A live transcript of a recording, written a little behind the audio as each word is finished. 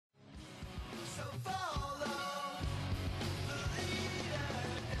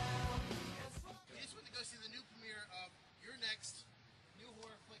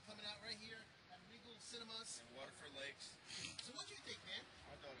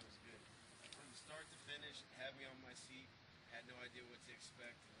no idea what to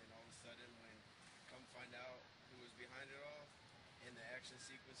expect, and then all of a sudden, when come find out who was behind it all, and the action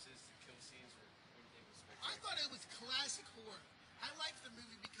sequences, the kill scenes were everything was I spectacular. thought it was classic horror. I liked the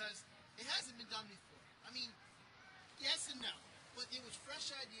movie because it hasn't been done before. I mean, yes and no, but it was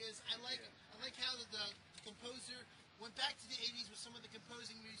fresh ideas. I like how the composer went back to the '80s with some of the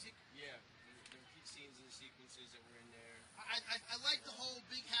composing music. Yeah, the repeat scenes and the sequences that were in there. I like the whole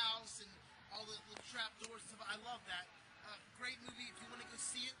big house and all the little trap doors and stuff. I love that. Great movie. If you want to go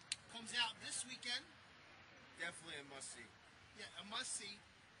see it, comes out this weekend. Definitely a must see. Yeah, a must see.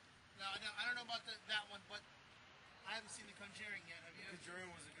 Now I don't know about that one, but I haven't seen The Conjuring yet. Have you? Conjuring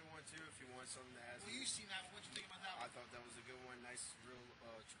was a good one too. If you want something that has. Well, you've seen that one. What you think about that I one? thought that was a good one. Nice, real,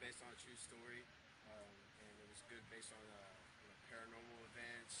 based on a true story, and it was good based on paranormal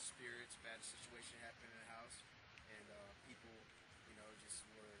events, spirits, bad situation happening in the house, and people, just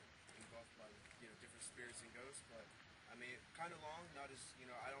were engulfed by different spirits and ghosts. But I mean, kind of long. Not as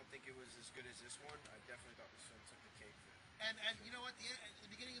I don't think it was as good as this one. I definitely thought this one took the cake. And you know what? At the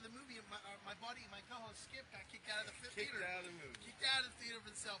beginning of the movie, my buddy, my co-host Skip, got kicked out of the Kicked theater. out of the movie. Kicked out of the theater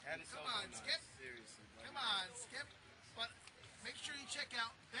for himself. Had Come on, Skip. Seriously. Buddy. Come on, Skip. But make sure you check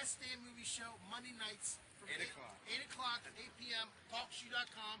out Best Damn Movie Show Monday nights from 8 o'clock. 8 o'clock, 8 p.m.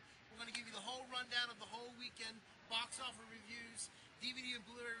 Talkshoe.com. We're going to give you the whole rundown of the whole weekend, box office reviews, DVD and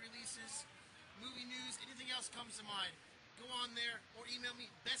Blu-ray releases, movie news, anything else comes to mind. Go on there or email me,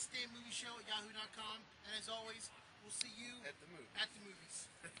 bestdamnmovieshow@yahoo.com. And as always, we'll see you at the movies. At the movies.